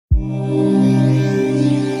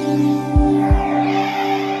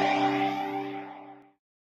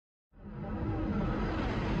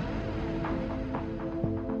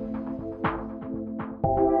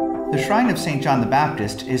of St. John the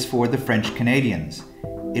Baptist is for the French Canadians.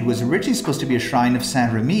 It was originally supposed to be a shrine of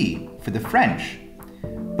Saint-Remy for the French.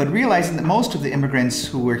 But realizing that most of the immigrants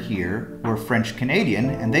who were here were French Canadian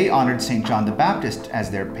and they honored St. John the Baptist as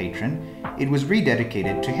their patron, it was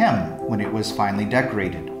rededicated to him when it was finally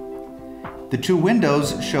decorated. The two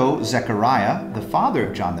windows show Zechariah, the father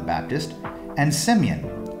of John the Baptist, and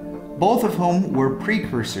Simeon, both of whom were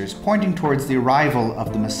precursors pointing towards the arrival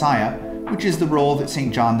of the Messiah, which is the role that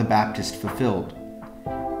St. John the Baptist fulfilled.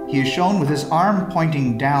 He is shown with his arm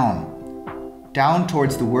pointing down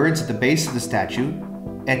towards the words at the base of the statue,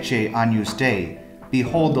 Ecce Agnus Dei,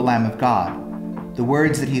 Behold the Lamb of God, the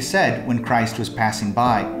words that he said when Christ was passing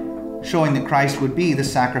by, showing that Christ would be the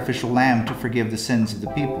sacrificial lamb to forgive the sins of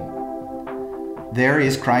the people. There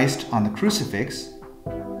is Christ on the crucifix,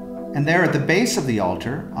 and there at the base of the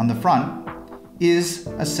altar, on the front, is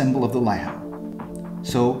a symbol of the Lamb.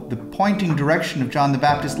 So the pointing direction of John the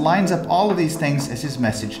Baptist lines up all of these things as his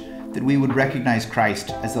message that we would recognize Christ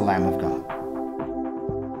as the Lamb of God.